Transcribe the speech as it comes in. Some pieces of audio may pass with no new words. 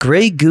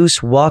Grey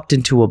Goose walked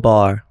into a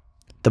bar.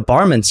 The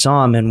barman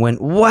saw him and went,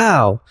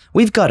 "Wow,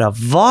 we've got a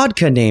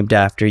vodka named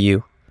after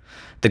you."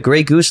 The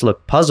Grey Goose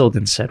looked puzzled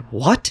and said,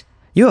 "What?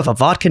 You have a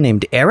vodka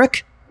named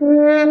Eric?"